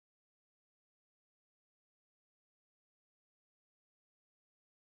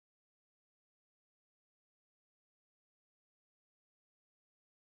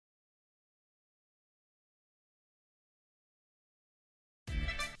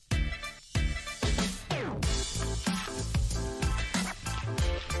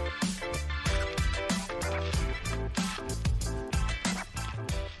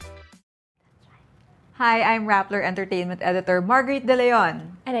Hi, I'm Rappler Entertainment Editor Margaret De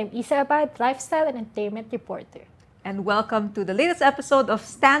Leon. And I'm Isa Abad, Lifestyle and Entertainment Reporter. And welcome to the latest episode of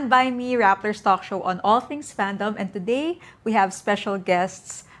Stand By Me, Rappler's talk show on all things fandom. And today, we have special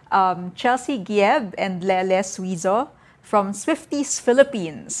guests, Chelsea Guieb and Lele Suizo from Swifties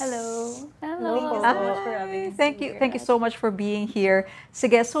Philippines. Hello. Hello. Thank you so much for having us here. Thank you so much for being here.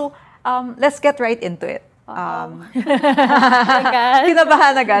 Sige, so let's get right into it.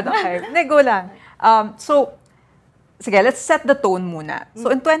 Kinabahan agad. Okay, go lang. Sige, let's set the tone muna. So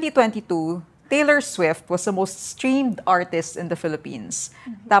in 2022, Taylor Swift was the most streamed artist in the Philippines.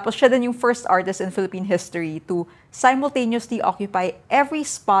 Tapos siya din yung first artist in Philippine history to simultaneously occupy every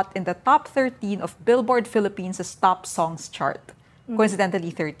spot in the top 13 of Billboard Philippines' top songs chart.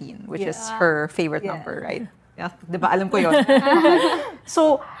 Coincidentally 13, which is her favorite number, right? Yeah, diba? Alam ko yun.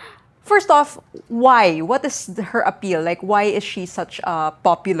 So, first off, why? What is her appeal? Like, why is she such a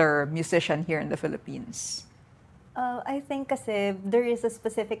popular musician here in the Philippines? I think kasi there is a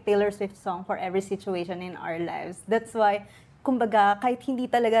specific Taylor Swift song for every situation in our lives. That's why, kumbaga, kahit hindi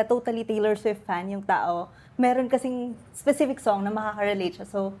talaga totally Taylor Swift fan yung tao, meron kasing specific song na makaka-relate siya.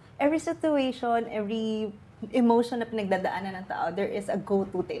 So, every situation, every emotion na pinagdadaanan ng tao, there is a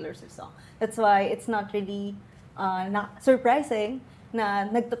go-to Taylor Swift song. That's why it's not really surprising na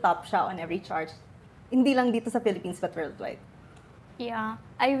nagtotop siya on every chart. Hindi lang dito sa Philippines, but worldwide. Yeah,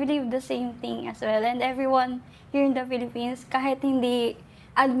 I believe the same thing as well. And everyone here in the Philippines, kahit hindi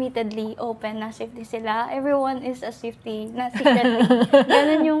admittedly open na Swiftie sila, everyone is a Swiftie na secretly.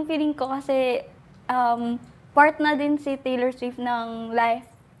 Ganun yung feeling ko kasi part na din si Taylor Swift ng life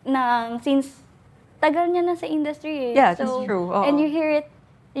since tagal niya na sa industry eh. Yeah, that's true. And you hear it,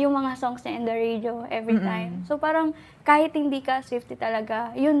 yung mga songs niya in the radio every time. So parang kahit hindi ka Swiftie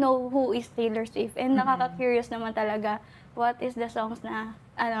talaga, you know who is Taylor Swift. And nakaka-curious naman talaga what is the songs na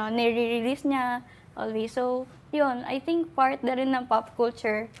nire-release niya always. So, yun, I think part na rin ng pop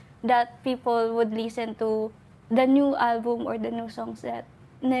culture that people would listen to the new album or the new songs that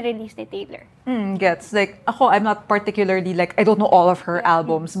nirelease ni Taylor. Gets. Like, ako, I'm not particularly, like, I don't know all of her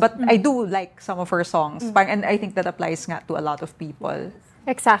albums, but I do like some of her songs. And I think that applies nga to a lot of people.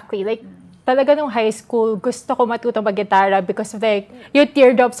 Exactly. Like, talaga nung high school, gusto ko matuto mag-gitara because of like, yung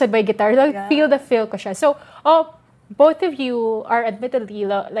teardrops on my guitar. Like, feel ko siya. So, both of you are admittedly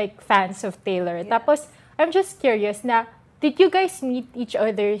like fans of Taylor. Yeah. Tapos, I'm just curious na, did you guys meet each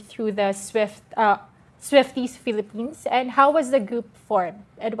other through the Swifties Philippines? And how was the group formed?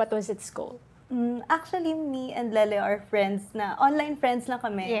 And what was its goal? Actually, me and Lele are friends na, online friends lang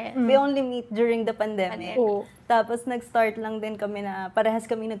kami. Yeah. We only meet during the pandemic. Oh. Tapos, nag-start lang din kami na, parehas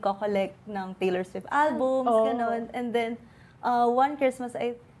kami nagko-collect ng Taylor Swift albums, ganon. And then, one Christmas,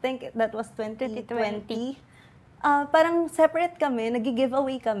 I think that was 2020. Parang separate kami,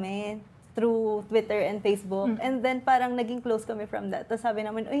 nag-giveaway kami through Twitter and Facebook. And then parang naging close kami from that. Tapos sabi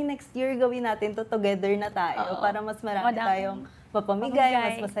namin, uy, next year gawin natin to together na tayo para mas marami tayong mapamigay,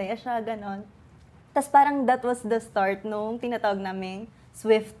 mas masaya siya, ganon. Tapos parang that was the start nung tinatawag naming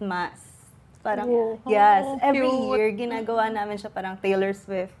Swift Mass. Parang, every year ginagawa namin siya parang Taylor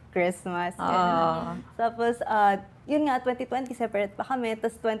Swift Christmas. Tapos, yun nga, 2020 separate pa kami.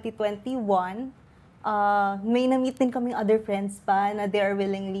 Tapos 2021, may na-meet din kaming other friends pa na they are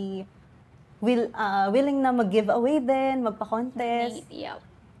willing na mag-giveaway din, magpa-contest.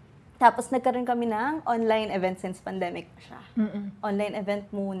 Yep. Tapos nagkaroon kami ng online event since pandemic pa siya. Online event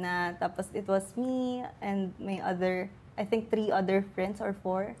muna. Tapos it was me and my other, I think 3 other friends or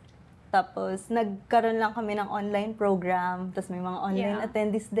 4. Tapos nagkaroon lang kami ng online program. Tapos may mga online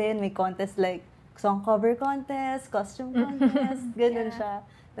attendees din. May contest like song cover contest, costume contest, ganun siya.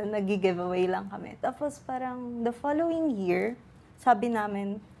 Nag-giveaway lang kami. Tapos parang the following year, sabi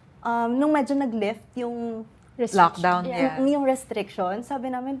namin, nung medyo nag-lift yung lockdown, yung restriction,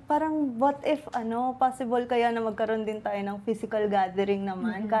 sabi namin, parang what if, possible kaya na magkaroon din tayo ng physical gathering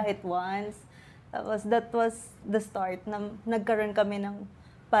naman, kahit once. Tapos that was the start na nagkaroon kami ng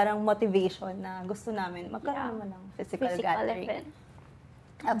parang motivation na gusto namin magkaroon naman ng physical gathering. Event.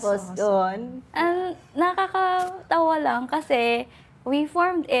 Tapos doon. And nakakatawa lang kasi we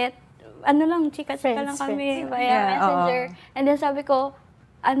formed it, chika-chika lang kami via Messenger. And then sabi ko,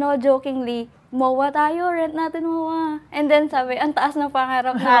 jokingly, MOA tayo, rent natin MOA. And then sabi, ang taas ng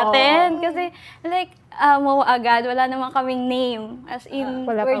pangarap natin. Kasi, like, MOA agad, wala naman kaming name. As in,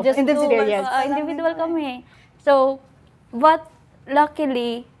 we're just individual kami. So, but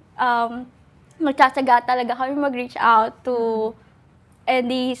luckily, magtsatsaga talaga kami mag-reach out to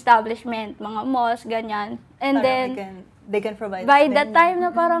any establishment, mga malls, ganyan. And then, they can provide by that time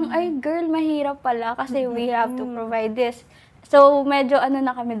na parang, ay girl, mahirap pala kasi we have to provide this. So, medyo ano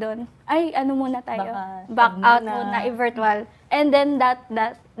na kami doon. Ay, ano muna tayo? Back out muna, virtual. And then that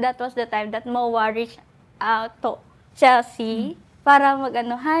was the time that MOA reached out to Chelsea para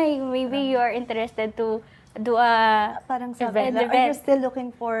mag-ano, hi, maybe you are interested to do a parang sabi nila, are you still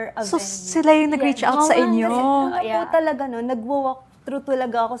looking for a So, venue? sila yung nag-reach out sa inyo? Kasi po talaga, no, nag-walk through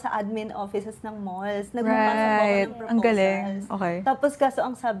talaga ako sa admin offices ng malls. Nagpapasok ako ng proposals. Ang galing. Okay. Tapos kaso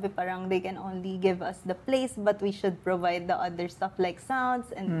ang sabi parang they can only give us the place but we should provide the other stuff like sounds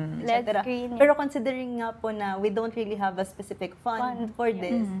and etc. Pero considering nga po na we don't really have a specific fund for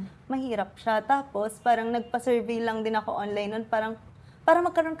this, mahirap siya. Tapos parang nagpa-survey lang din ako online nun, parang para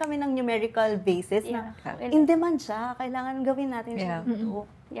magkaroon kami ng numerical basis na in demand siya, kailangan gawin natin siya.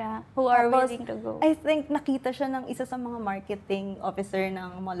 Who are willing to go. I think nakita siya ng isa sa mga marketing officer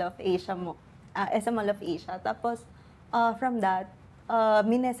ng Mall of Asia SM Mall of Asia. Tapos from that,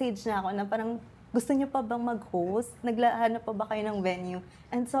 minessage na ako na parang gusto niyo pa bang mag-host? Naglahanap pa ba kayo ng venue?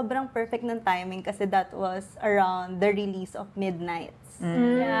 And sobrang perfect ng timing kasi that was around the release of Midnights.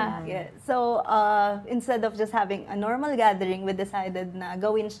 Yeah. So, instead of just having a normal gathering, we decided na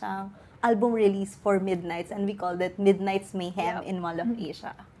gawin siyang album release for Midnights and we called it Midnights Mayhem in Mall of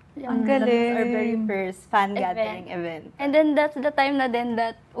Asia. Ang galing. Our very first fan gathering event. And then that's the time na din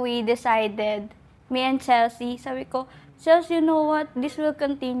that we decided, me and Chelsea, sabi ko, Chelsea, you know what? This will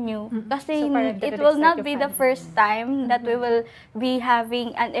continue. Kasi it will not be the first time that we will be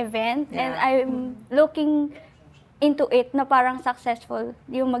having an event. And I'm looking into it na parang successful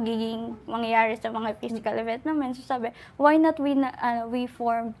yung magiging mangyayari sa mga physical event naman. So sabi, why not we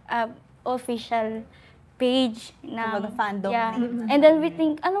form a official page na fandom. And then we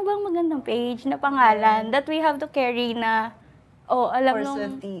think, ano bang magandang page na pangalan that we have to carry na alam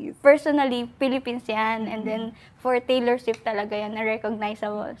nung personally, Philippines yan. And then, for Taylor Swift talaga yan, na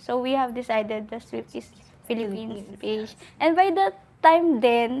recognizable. So, we have decided the Swifties Philippines page. And by that time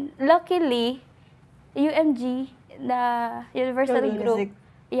then, luckily, UMG, the Universal Group,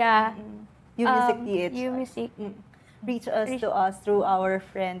 UMusic reach us through our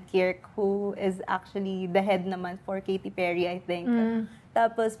friend Kirk, who is actually the head naman for Katy Perry, I think.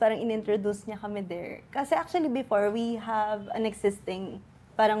 Tapos parang inintroduce niya kami there. Kasi actually before, we have an existing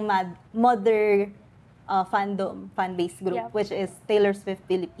parang mother fandom, fan-based group, which is Taylor Swift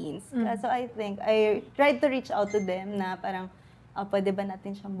Philippines. So I think, I tried to reach out to them na parang, pwede ba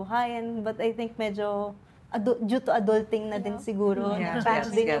natin siyang buhayin? But I think medyo due to adulting na din siguro,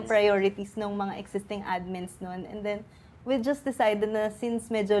 change din yung priorities ng mga existing admins nun. And then, we just decided na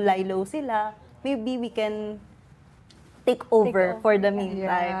since medyo lilo sila, maybe we can take over for the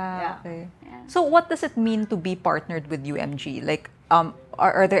meantime. Okay. So, what does it mean to be partnered with UMG? Like,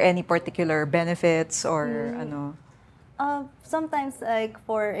 are there any particular benefits or ano? Sometimes, like,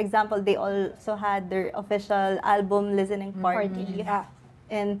 for example, they also had their official album listening party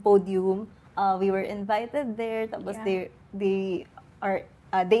and podium. We were invited there, tapos they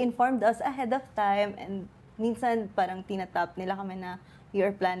informed us ahead of time, and minsan parang tinatap nila kami na we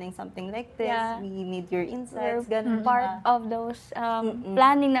are planning something like this, we need your insights, ganun. Part of those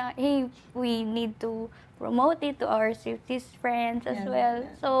planning na, hey, we need to promote it to our Swifties friends as well.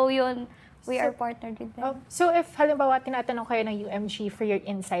 So yun, we are partnered with them. So if halimbawa tinatanong kayo ng UMG for your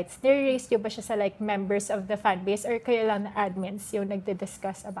insights, nire-raise nyo ba siya sa like members of the fan base or kayo lang na admins yung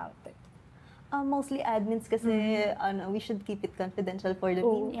nagde-discuss about it? Mostly admins kasi we should keep it confidential for the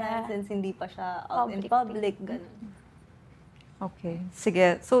meantime since hindi pa siya out in public. Ganun. Okay.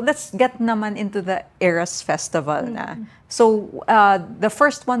 Sige. So let's get naman into the Eras Festival na. So the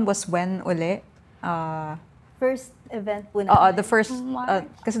first one was when uli? First event po na. The first,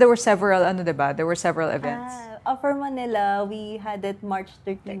 kasi there were several, diba? There were several events. For Manila, we had it March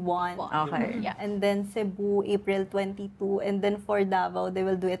 31. Okay. And then Cebu, April 22. And then for Davao, they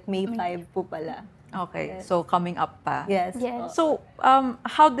will do it May 5 po pala. Okay. So coming up pa. Yes. So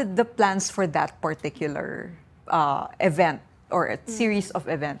how did the plans for that particular event or a series of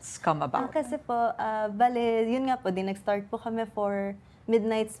events come about? Kasi po, bale, yun nga po, nag-start po kami for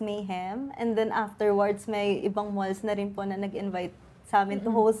Midnight's Mayhem. And then afterwards, may ibang malls na rin po na nag-invite sa amin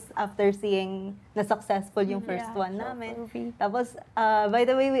to host after seeing na successful yung first one namin. Tapos, by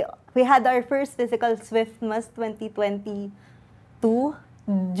the way, we had our first physical Swiftmas 2022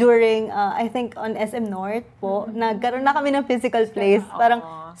 during, I think, on SM North po. Nagkaroon na kami ng physical place. Parang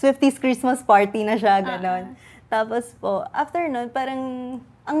Swifties Christmas party na siya, ganon. Tapos po, after nun, parang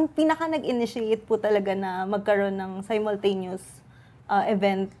ang pinaka nag-initiate po talaga na magkaroon ng simultaneous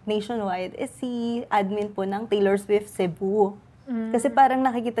event nationwide is si admin po ng Taylor Swift Cebu. Kasi parang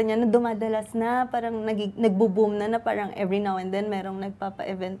nakikita niya na dumadalas na, parang nagbo-boom na parang every now and then merong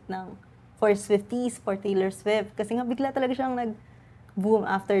nagpapa-event ng for Swifties, for Taylor Swift. Kasi nga bigla talaga siyang nag-boom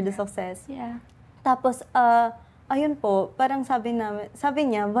after the success. Yeah. Tapos, ayun po, parang sabi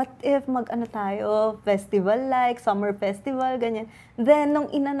niya, what if mag-ano tayo, festival like, summer festival, ganyan. Then,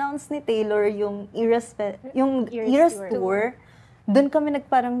 nung in-announce ni Taylor yung Eras Tour, doon kami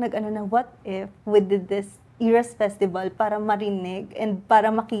nag-ano na, what if we did this Eras Festival para marinig and para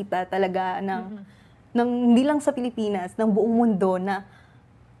makita talaga ng hindi lang sa Pilipinas, ng buong mundo na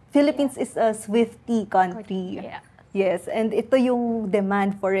Philippines is a Swiftie country. Yeah. Yes, and ito yung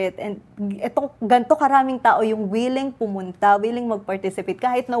demand for it. And ganito karaming tao yung willing pumunta, willing mag-participate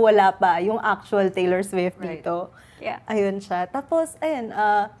kahit na wala pa yung actual Taylor Swift dito. Yeah. Ayun siya. Tapos, ayun,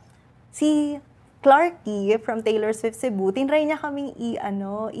 si Clarky from Taylor Swift Cebu, tinry niya kaming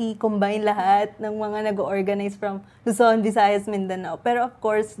i-combine lahat ng mga nag-organize from Luzon, Visayas, Mindanao. Pero of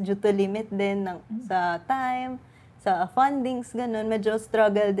course, due to limit din sa time, sa fundings, ganun, medyo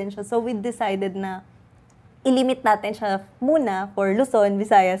struggle din siya. So we decided na i-limit natin siya muna for Luzon,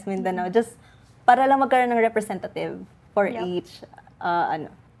 Visayas, Mindanao, just para lang magkaroon ng representative for each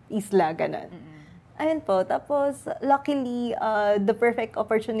isla, ganun. Ayun po. Tapos, luckily, the perfect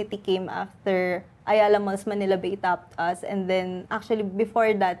opportunity came after Ayala Malls Manila Bay tapped us. And then, actually,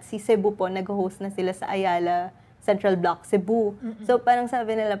 before that, si Cebu po, nag-host na sila sa Ayala Central Block, Cebu. So, parang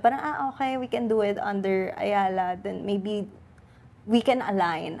sabi nila, parang, okay, we can do it under Ayala. Then, maybe we can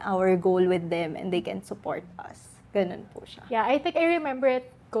align our goal with them and they can support us. Ganun po siya. Yeah, I think I remember it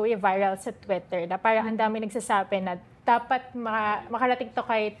going viral sa Twitter na parang ang dami nagsasabi na dapat makarating to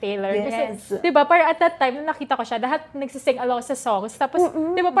kay Taylor. Yes. Kasi, di ba, parang at that time, nung nakita ko siya, lahat nagsising along sa songs. Tapos,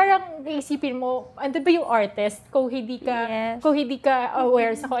 di ba, parang isipin mo, andun ba yung artist kung hindi ka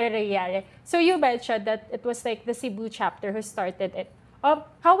aware sa kung ano nangyayari. So, you mentioned that it was like the Cebu chapter who started it.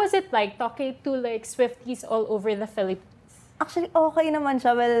 How was it like talking to like Swifties all over the Philippines? Actually, okay naman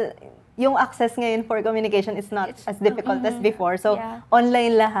siya. Well, yung access ngayon for communication is not as difficult as before. So,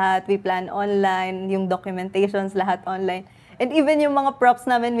 online lahat. We plan online. Yung documentations, lahat online. And even yung mga props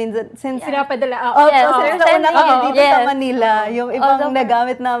namin minsan, since sinapadala. Since nauna kami dito sa Manila, yung ibang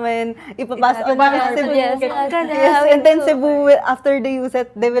nagamit namin, ipapass on sa Cebu. Yes. And then Cebu, after they use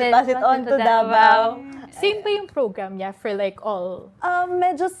it, they will pass it on to Davao. Same ba yung program niya for like all?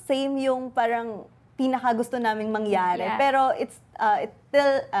 Medyo same yung parang pinaka-gusto naming mangyari. Pero it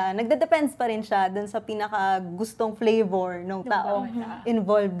still, nagde-depends pa rin siya dun sa pinaka-gustong flavor ng taong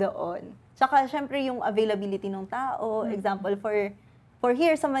involved doon. Tsaka, syempre, yung availability ng tao. Example, for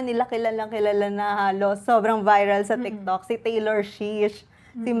here sa Manila, kilala na halos. Sobrang viral sa TikTok. Si Taylor Shish.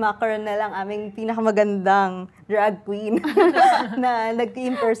 Si Macron na lang, aming pinakamagandang drag queen na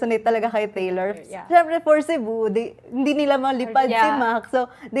nag-impersonate talaga kay Taylor. Siyempre, for Cebu, hindi nila malipad si Mac.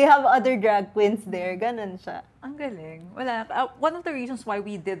 So, they have other drag queens there. Ganon siya. Ang galing. Wala. One of the reasons why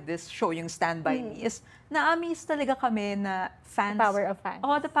we did this show, yung Stand By Me, is na-amaze talaga kami na fans. The power of fans.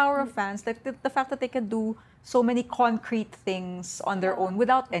 Oh, the power of fans. Like, the fact that they can do so many concrete things on their own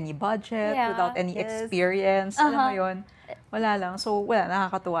without any budget, without any experience. Alam mo yun? Wala lang. So, wala.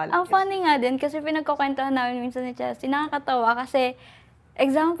 Nakakatuwa lang. Ang funny nga din, kasi pinagkukwentuhan namin minsan ni Chelsea, nakakatawa kasi,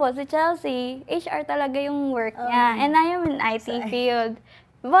 example, si Chelsea, HR talaga yung work niya. And I am in IT field.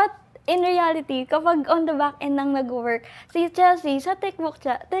 But, in reality, kapag on the back end nang nag-work, si Chelsea, sa tech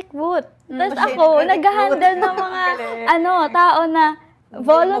booth. Tapos ako, nag-handle ng mga, tao na,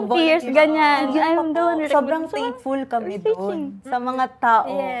 volunteers, ganyan. I'm doing sobrang thankful kami doon sa mga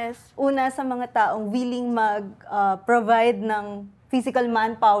tao. Una, sa mga taong willing mag-provide ng physical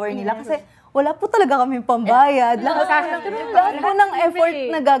manpower nila. Kasi wala po talaga kaming pambayad. Lahat po ng effort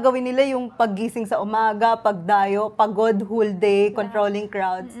na gagawin nila yung paggising sa umaga, pagdayo, pagod whole day, controlling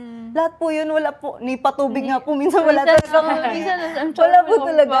crowds. Lahat po yun, wala po. Ni patubig nga po, minsan wala talaga. Wala po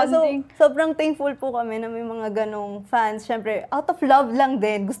talaga. So, sobrang thankful po kami na may mga ganong fans. Siyempre, out of love lang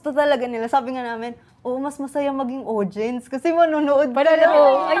din. Gusto talaga nila. Sabi nga namin, mas masaya maging audience kasi manonood ka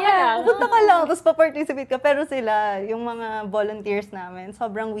lang. Punta ka lang, tapos pa-participate ka. Pero sila, yung mga volunteers namin,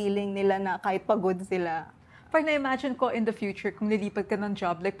 sobrang willing nila na kahit pagod sila. Pag na-imagine ko in the future, kung lilipat ka ng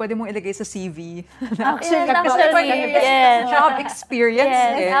job, like pwede mong ilagay sa CV. Actually, job experience.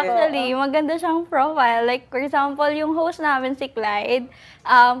 Yes, actually, maganda siyang profile. Like, for example, yung host namin, si Clyde,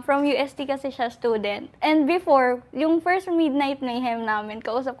 from UST kasi siya student. And before, yung first Midnight Mayhem namin,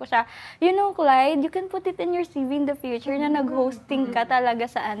 kausap ko siya, you know, Clyde, you can put it in your CV in the future na nag-hosting ka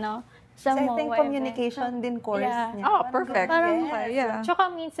talaga sa So I think communication din course niya. Oh, perfect. Tsaka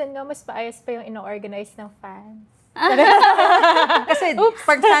minsan nga, mas paayos pa yung ino-organize ng fans. Kasi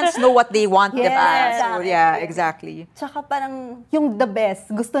pag fans know what they want, Yes, diba? So, exactly. yeah, exactly. Tsaka parang yung the best,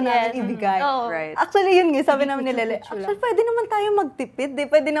 gusto namin ibigay. Oo. Right. Actually, yun nga, sabi namin ni Lele, actually, pwede naman tayo magtipid, eh.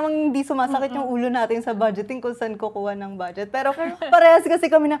 Pwede naman hindi sumasakit yung ulo natin sa budgeting kung saan kukuha ng budget. Pero parehas kasi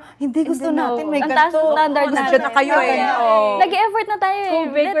kami na, hindi gusto natin, may Ang taas ng ganito. standard natin. Nandiyan na kayo eh. Oo. Nag-effort na tayo eh. Go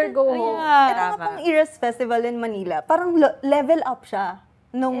big or go home. Yeah. Ito nga Tama. pong Eras Festival in Manila, parang level up siya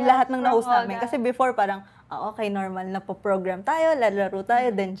nung lahat ng na-host namin. Kasi before parang, okay, normal na po program tayo, lalaro tayo,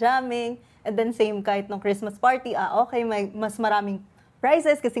 then jamming, and then same kahit nung Christmas party, okay, may mas maraming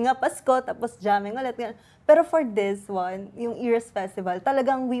prizes kasi nga Pasko, tapos jamming ulit. Pero for this one, yung Eras Festival,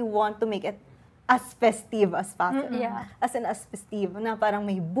 talagang we want to make it as festive as possible. Yeah. As in, as festive, na parang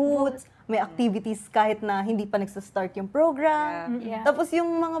may booths, may activities kahit na hindi pa nagsa-start yung program. Yeah. Tapos yung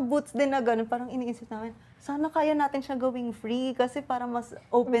mga booths din na gano'n, parang iniisip namin, sana kaya natin siya gawing free kasi para mas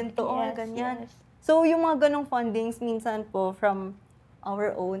open to all, Yes, ganyan. yes. So, yung mga ganong fundings, minsan po, from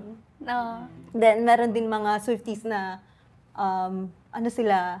our own. No. Then, meron din mga Swifties na, ano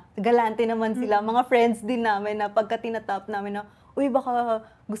sila, galante naman sila. Mga friends din namin na pagka tinatap namin na, uy, baka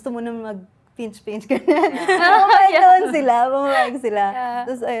gusto mo na mag-pinch-pinch, ganyan. Bumabait naman sila, bumabait sila. Yeah.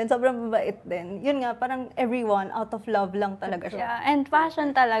 Tapos, ayun, sobrang mabait din. Yun nga, parang everyone, out of love lang talaga siya. Yeah. And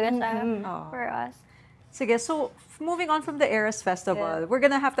passion talaga siya Oo. for us. Sige, so moving on from the Eras Festival, we're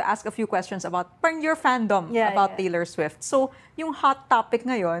gonna have to ask a few questions about parang your fandom about Taylor Swift. So, yung hot topic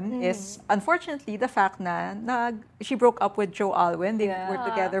ngayon is, unfortunately, the fact na she broke up with Joe Alwyn. They were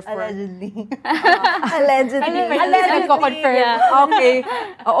together for... Allegedly. Allegedly. Allegedly ko confirm. Okay.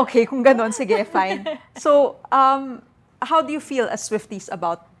 Okay, kung ganon, sige, fine. So, how do you feel as Swifties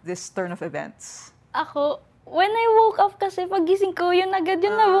about this turn of events? Ako, when I woke up kasi, pagising ko, yun agad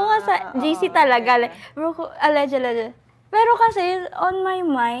yung nabunga sa GC talaga. Like, bro, allegedly. Pero kasi, on my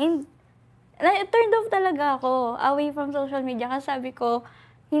mind, turned off talaga ako away from social media. Kasi sabi ko,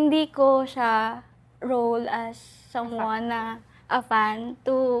 hindi ko siya role as someone na a fan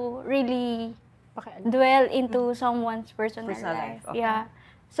to really dwell into someone's personal life. Okay. Yeah.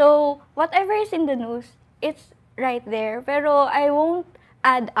 So, whatever is in the news, it's right there. Pero I won't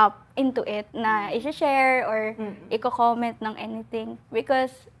add up into it na i-share or i-comment ng anything.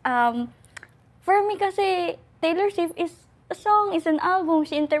 Because, for me kasi, Taylor Swift is a song, is an album.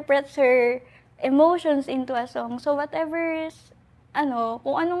 She interprets her emotions into a song. So, whatever is,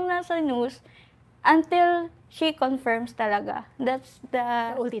 kung anong nasa news, until she confirms talaga. That's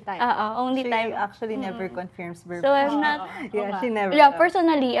the Only time. Only She time. actually never confirms verbally. So, I'm not, Yeah, she never. yeah,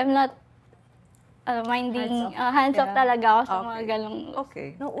 personally, I'm not minding, hands off talaga ako sa mga ganong.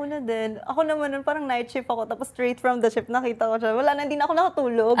 Okay. Nung una din, ako naman nun, parang night shift ako, tapos straight from the shift, nakita ko siya. Wala na, hindi na ako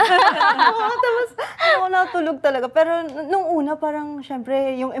nakatulog. Tapos, ako nakatulog talaga. Pero nung una, parang,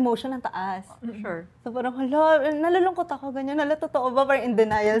 syempre, yung emotion ang taas. Sure. So parang, hala, nalulungkot ako, ganyan. Hala, totoo ba? Parang in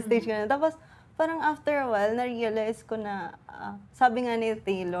denial stage, ganyan. Tapos, parang after a while, na-realize ko na, sabi nga ni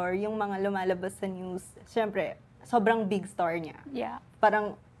Taylor, yung mga lumalabas sa news, syempre, sobrang big star niya. Yeah.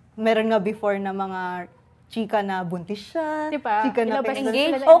 Parang, meron nga before na mga chika na buntis siya, Diba? chika na Ilabas pinag-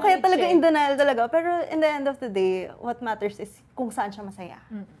 nila Okay, image talaga eh. in denial talaga. Pero in the end of the day, what matters is kung saan siya masaya.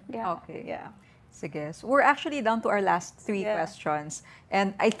 Yeah. Okay. Yeah. Sige. So we're actually down to our last three Yeah. questions.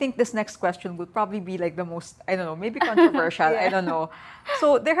 And I think this next question will probably be like the most, I don't know, maybe controversial. I don't know.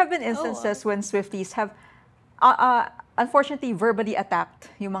 So there have been instances when Swifties have unfortunately verbally attacked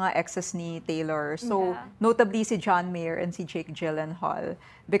yung mga exes ni Taylor. So notably si John Mayer and si Jake Gyllenhaal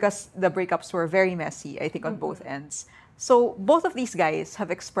because the breakups were very messy, I think, on both ends. So both of these guys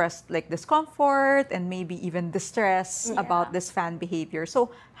have expressed like discomfort and maybe even distress about this fan behavior. So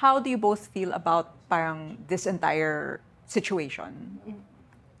how do you both feel about parang this entire situation?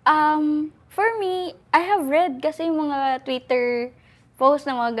 For me, I have read kasi yung mga Twitter post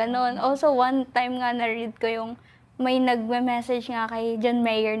na mga ganon. Also, one time nga na-read ko yung may nagme-message nga kay John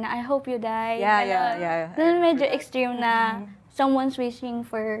Mayer na, I hope you die. Yeah, Ganon. yeah. Then medyo extreme na someone's wishing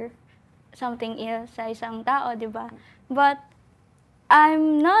for something else sa isang tao, di ba? But,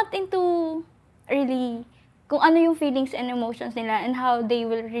 I'm not into really kung ano yung feelings and emotions nila and how they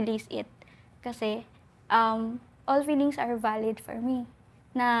will release it. Kasi, all feelings are valid for me.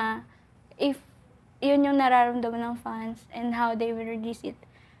 Na, if yun yung nararamdaman ng fans and how they will release it,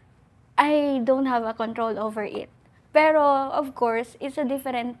 I don't have a control over it. Pero, of course, it's a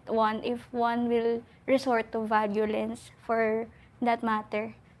different one if one will resort to violence for that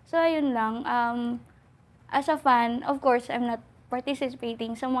matter. So, ayun lang. As a fan, of course, I'm not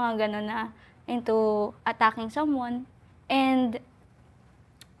participating sa mga gano'n na into attacking someone. And,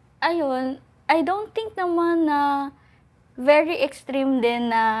 ayun, I don't think naman na very extreme din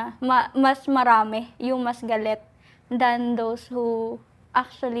na mas marami yung mas galit than those who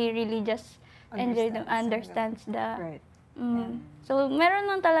actually really just understands the... Right. So, meron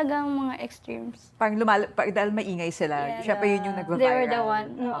lang talagang mga extremes. Parang dahil maingay sila, syempre yun yung nagva-viral. They were the one.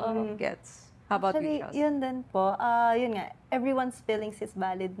 Gets. How about Actually, you, Chels? yun din po. Yun nga, everyone's feelings is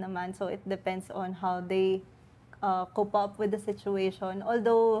valid naman. So, it depends on how they cope up with the situation.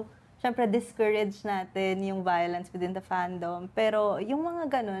 Although, syempre, discourage natin yung violence within the fandom. Pero, yung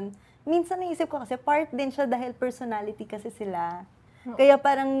mga ganun, minsan naisip ko kasi, part din siya dahil personality kasi sila. Kaya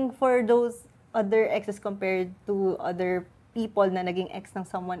parang for those other exes compared to other people na naging ex ng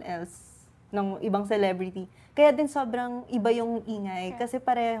someone else, ng ibang celebrity, kaya din sobrang iba yung ingay kasi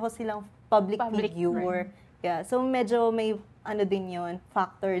pareho silang public figure. Yeah, so medyo may ano din yun,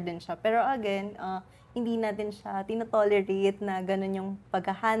 factor din siya. Pero again, hindi natin siya tinotolerate na ganun yung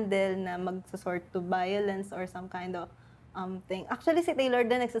pag-handle na mag-sort to violence or some kind of thing. Actually, si Taylor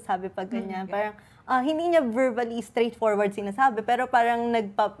din nagsasabi pag ganyan. Parang, hindi niya verbally straightforward sinasabi, pero parang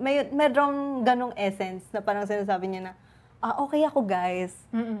medrong ganong essence na parang sinasabi niya na, okay ako guys,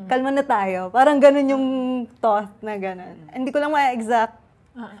 kalma na tayo. Parang ganun yung thought na ganun. Hindi ko lang ma-exact.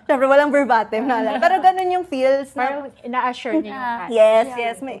 Siyempre, walang verbatim na alam. Pero ganun yung feels. Parang ina-assure niya yung fans.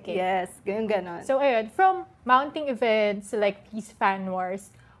 Yes, ganun. So, ayun, from mounting events like these fan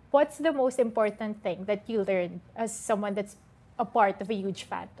wars, what's the most important thing that you learned as someone that's a part of a huge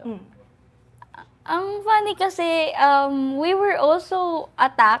fandom? Ang funny kasi, we were also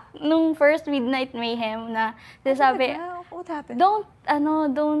attacked nung first Midnight Mayhem na sabi, What happened?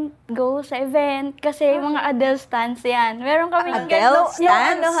 don't go sa event kasi mga Adele stans yan. Meron kami Adele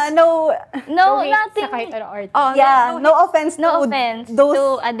stans? No, Donate nothing. sa kahit ano art. No offense those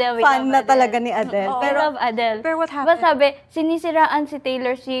to Adele. We fan love na Adele. talaga ni Adele. Pero love Adele. Pero what But happened? sabi, sinisiraan si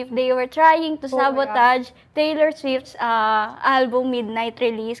Taylor Swift. They were trying to sabotage Taylor Swift's album Midnight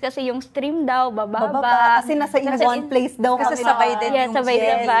release kasi yung stream daw bababa. Kasi nasa in one place daw Kasi kami. sabay din Yes, yung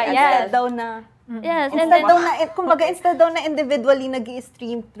sabay-sabay. Instead Yes. daw na Yes, and Instead then, daw na, kumbaga, instead daw na individually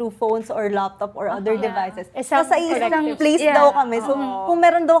nag-i-stream through phones or laptop or other devices. Isang Nasa isang collective. place daw kami. So, kung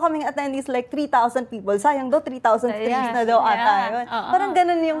meron daw kaming attendees like 3,000 people, sayang daw 3,000 streams na daw ata yun. Parang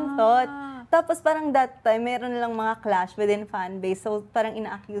ganun yung thought. Tapos parang that time, meron lang mga clash within fanbase. So, parang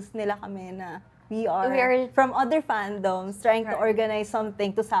ina-accuse nila kami na we are from other fandoms trying to organize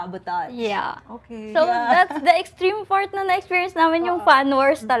something to sabotage. yeah. Okay. So, that's the extreme part na na-experience namin yung fan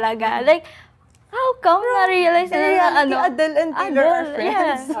wars talaga. Like, how come na-realize na Adele and Taylor are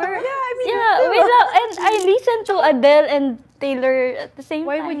friends. We love, and I listen to Adele and Taylor at the same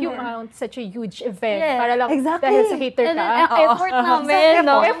Why time. would you mount such a huge event? Yeah. Para lang Exactly. dahil sa hater And ka? then, effort namin,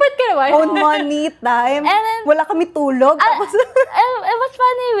 no? Effort ka naman. Own money, time. And then- Wala kami tulog. Tapos, And what's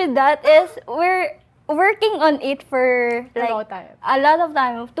funny with that is we're working on it for like a lot of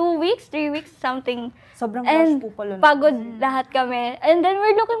time. 2 weeks, 3 weeks, something. sobrang And rush po pala. pagod lahat kami. And then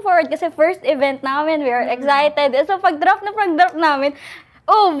we're looking forward kasi first event namin, we are excited. And so pag-drop namin,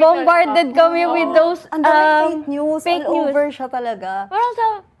 bombarded kami with those Ang dami fake news. fake all news. over siya talaga.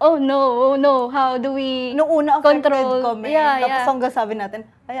 Parang oh no, how do we Noong una affected control? kami. Tapos hanggang sabi natin,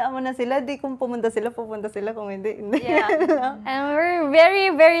 hayaan mo na sila. Di kung pupunta sila. Kung hindi. Yeah. And we're very,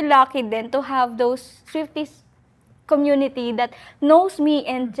 very lucky then to have those Swifties community that knows me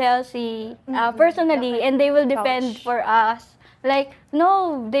and Chelsea personally, and they will defend for us. Like,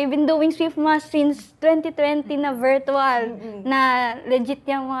 no, they've been doing Swift Mass since 2020 na virtual, na legit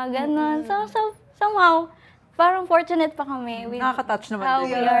yung mga ganon. So somehow, parang fortunate pa kami with Nakaka-touch naman how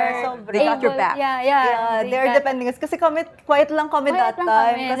din. we are They got your back. Yeah, they're defending us. Kasi kami, quiet lang kami that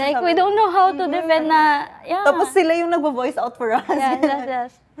time. Kasi Like, sabi- we don't know how to defend na, Tapos sila yung nagvo-voice out for us.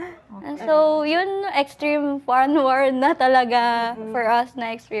 Yes. And so, yun, extreme fan war na talaga for us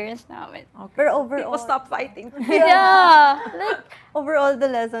na experience namin. Pero overall, People stop fighting. Yeah. Like, overall the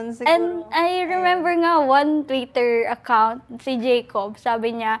lessons siguro. and I remember nga one Twitter account, si Jacob,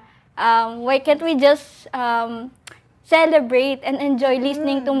 sabi niya, why can't we just celebrate and enjoy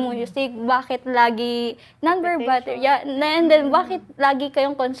listening to music? Bakit lagi non-verbatim? Yeah, and then bakit lagi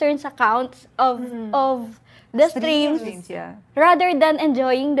kayong concerned sa counts of the streams Yeah. rather than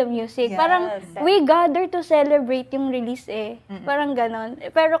enjoying the music? Yes. Parang we gather to celebrate yung release Parang ganon.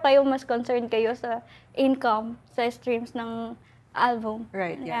 Pero kayo mas concerned kayo sa income, sa streams ng album.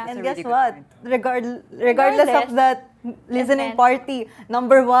 Right, yeah. And That's a guess really what? good point. Regardless of that listening party,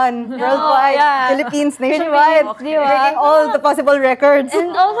 number 1 worldwide, yeah. Philippines, nationwide, Philippines, di ba? breaking all the possible records.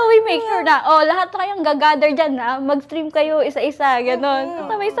 And also, we make sure na, lahat kayong gagather dyan mag-stream kayo isa-isa, ganon.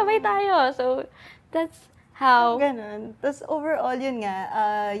 Sabay-sabay tayo. So, that's how. Ganon. Tapos overall, yun nga,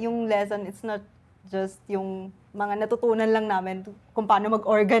 yung lesson, it's not just yung mga natutunan lang namin kung paano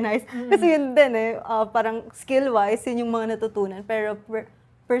mag-organize. Kasi yun din parang skill-wise, yun yung mga natutunan. Pero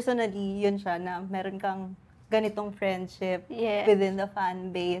personally, yun siya na meron kang ganitong friendship within the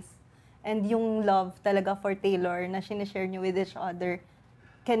fan base. And yung love talaga for Taylor na sinishare nyo with each other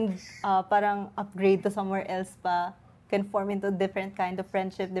can parang upgrade to somewhere else pa, can form into different kind of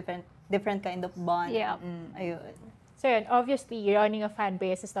friendship, different kind of bond. Yeah. Ayun. So yun, obviously, running a fan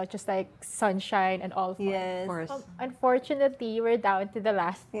base is not just like sunshine and all fun. Yes. Of course. Unfortunately, we're down to the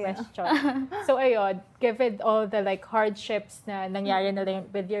last question. So ayun, given all the like hardships na nangyari na lang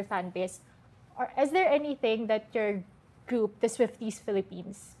with your fan base, or is there anything that your group, the Swifties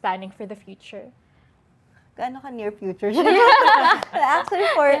Philippines, planning for the future? Gaano ka near future? Actually,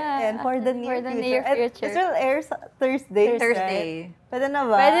 for the near future. It will air Thursday. Thursday. Right? Pwede na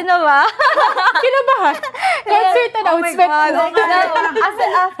ba? Pwede na ba? Kinabahan! Concert announcement!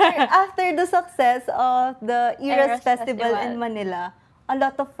 After the success of the Eras Eras Festival Festival in Manila, a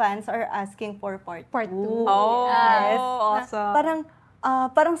lot of fans are asking for part 2. Oh, Yes. awesome.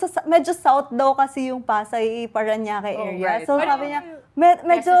 Parang medyo south daw kasi yung Pasay, Parañaque area. right. So sabi niya,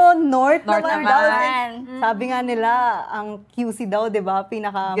 medyo north naman daw. Sabi nga nila, ang QC daw, di ba,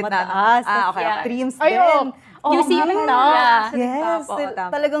 pinakamataas. Okay. Streams Ay, din. QC yung Yes,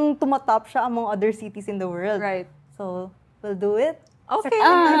 talagang tumatop siya among other cities in the world. Right. So, we'll do it. Okay.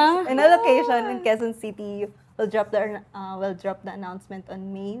 In a location in Quezon City, we'll drop the announcement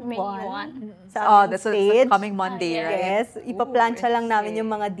on May 1. Sa That's stage. coming Monday, right? Yes, ipaplansya lang namin yung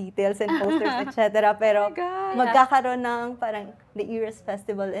mga details and posters, etc. Pero magkakaroon ng parang the Eras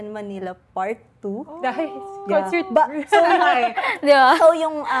Festival in Manila Part 2. Dahil Yeah. concert Di ba? So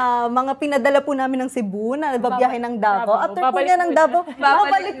yung mga pinadala po namin ng Cebu na babiyahe ng Davao. After po Babalik niya ng po Davao,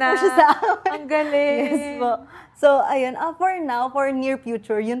 babalik po siya sa amin. Ang galing. Yes po. So, ayun. For now, for near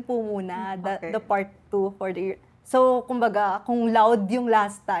future, yun po muna. The part 2 for the year. So, kumbaga, kung loud yung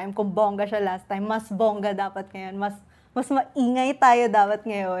last time, kung bongga siya last time, mas bongga dapat ngayon. Mas maingay tayo dapat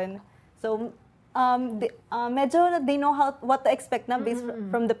ngayon. So, medyo they know what to expect na based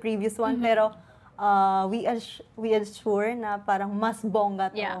from the previous one. Pero, we assure na parang mas bongga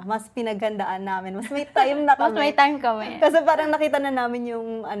to. Yeah. Mas pinaghandaan namin. Mas may time na Mas kami. may time kami. Kasi parang nakita na namin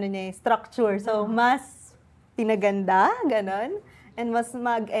yung structure. So, mas pinaganda, ganon. And mas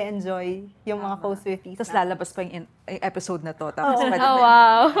mag-enjoy yung mga co-Swifties. Tapos lalabas pa yung episode na to. Tapos pwede Oh,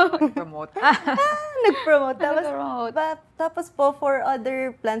 wow. promote. Nag-promote. Nag-promote. Tapos po, for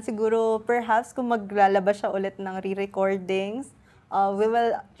other plans, siguro, perhaps kung maglalabas siya ulit ng re-recordings, we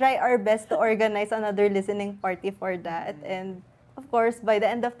will try our best to organize another listening party for that. And, of course, by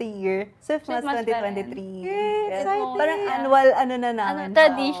the end of the year, Swiftmas Swiftmas 2023. Yes, exciting. Parang annual, na namin.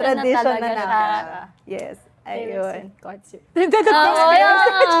 Tradition na talaga namin siya. Yes. Ayun. concert. That's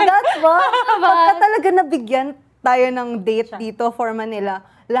why, pagka talaga nabigyan tayo ng date dito for Manila,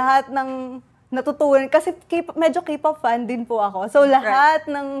 lahat ng natutunan, kasi medyo K-pop fan din po ako. So, lahat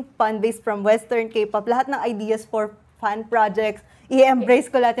ng fan base from Western K-pop, lahat ng ideas for fan projects, i-embrace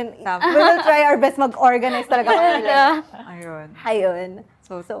ko lahat yun. We will try our best mag-organize talaga. Ayun.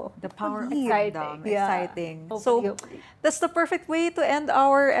 So, the power of Exciting. fandom. Yeah. Exciting. Hopefully. So, that's the perfect way to end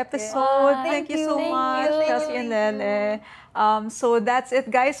our episode. Thank you so Thank much, you. Chelsea and Lele. So, that's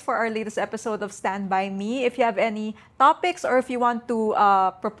it, guys, for our latest episode of Stand By Me. If you have any topics or if you want to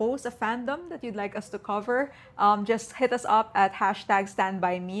propose a fandom that you'd like us to cover, just hit us up at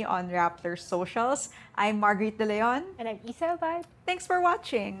 #StandByMe on Rappler's socials. I'm Marguerite De Leon. And I'm Isa Vibe. Thanks for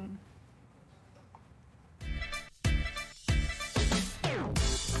watching.